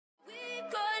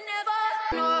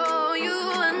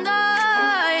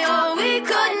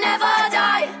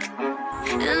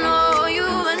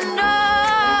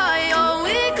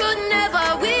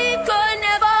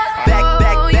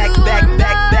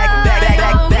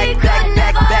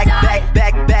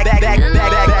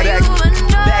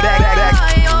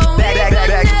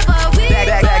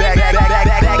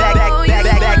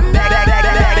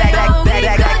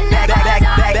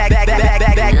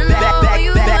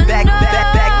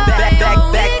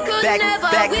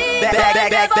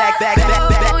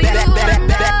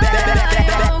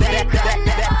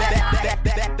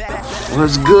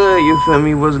What's good, you feel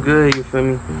me? What's good, you feel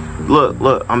me?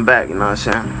 Look, I'm back, you know what I'm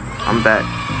saying? I'm back.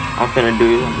 I'm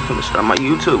finna start my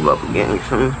YouTube up again, you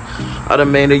feel me? I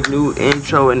done made a new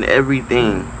intro and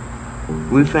everything.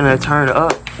 We finna turn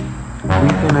up.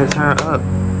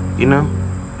 You know?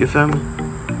 You feel me?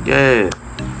 Yeah.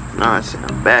 Nah, I'm saying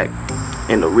I'm back.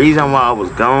 And the reason why I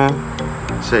was gone,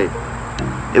 say,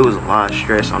 it was a lot of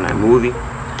stress on that movie.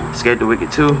 Scared the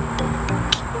Wicked 2.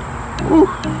 Woo.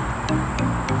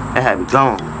 That had me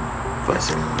gone for a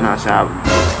second. You know what I'm saying?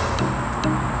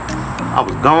 I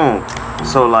was gone.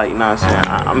 So like, you know what I'm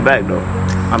saying? I'm back though.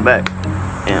 I'm back.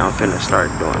 And I'm finna start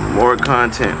doing more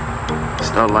content.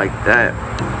 Stuff like that.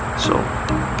 So,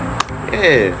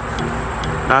 yeah. You know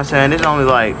what I'm saying? It's only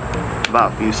like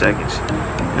about a few seconds. You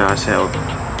know what I'm saying?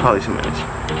 Probably 2 minutes.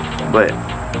 But,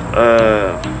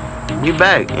 we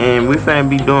back. And we finna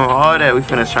be doing all that. We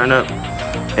finna turn up.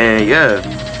 And yeah.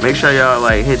 Make sure y'all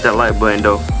like hit that like button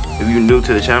though. If you're new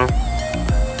to the channel,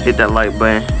 hit that like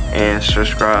button and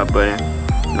subscribe button.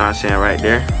 You know what I'm saying, right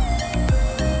there.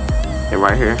 And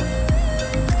right here.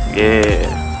 Yeah. You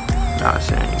know what I'm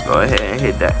saying? Go ahead and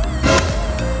hit that.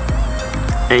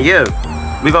 And yeah,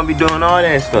 we're gonna be doing all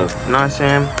that stuff. You know what I'm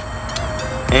saying?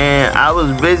 And I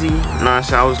was busy, you know what I'm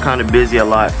saying? I was kinda busy a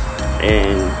lot.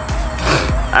 And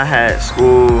I had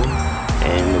school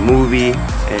and the movie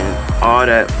and all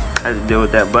that. I had to deal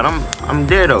with that. But I'm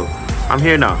there though. I'm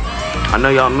here now. I know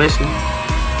y'all miss me. You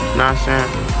know what I'm saying?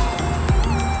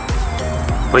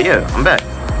 But yeah, I'm back.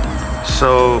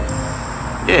 So,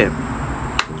 yeah.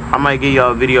 I might give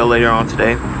y'all a video later on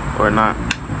today. Or not.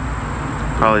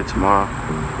 Probably tomorrow.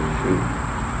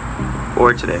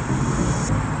 Or today.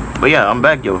 But yeah, I'm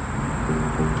back, yo.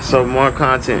 So, more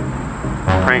content.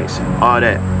 Pranks. All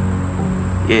that.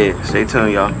 Yeah, stay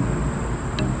tuned, y'all.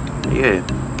 Yeah.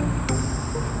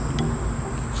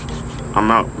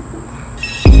 I'm out.